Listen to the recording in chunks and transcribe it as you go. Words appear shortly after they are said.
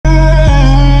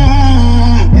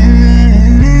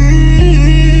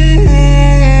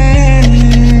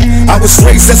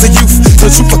things as a youth. The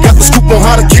truth, I got the scoop on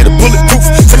how to get a bulletproof.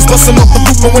 Sex busting off the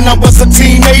roof, but when I was a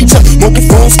teenager, mobile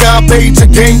phone, sky pager,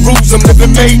 game rules, I'm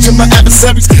living major. My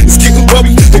adversaries is getting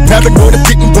worried, they paranoid of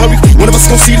getting buried. One of us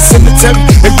gon' see the cemetery,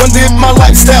 and wonder if my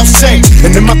lifestyle's changed.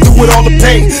 And am I through with all the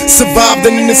pain? Survived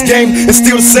and in this game, it's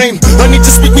still the same. Honey,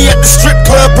 just meet me at the strip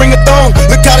club, bring a thong.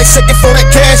 Look how they shaking for that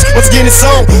cash, once again it's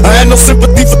on. I had no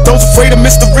sympathy for those afraid of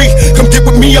mystery. Come get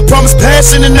with me, I promise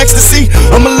passion and ecstasy.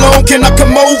 I'm alone, can I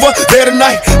come over there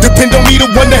tonight? Depend on me, the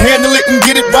one to handle it and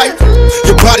get it right.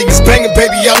 Your body is banging,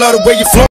 baby, I love the way you flow.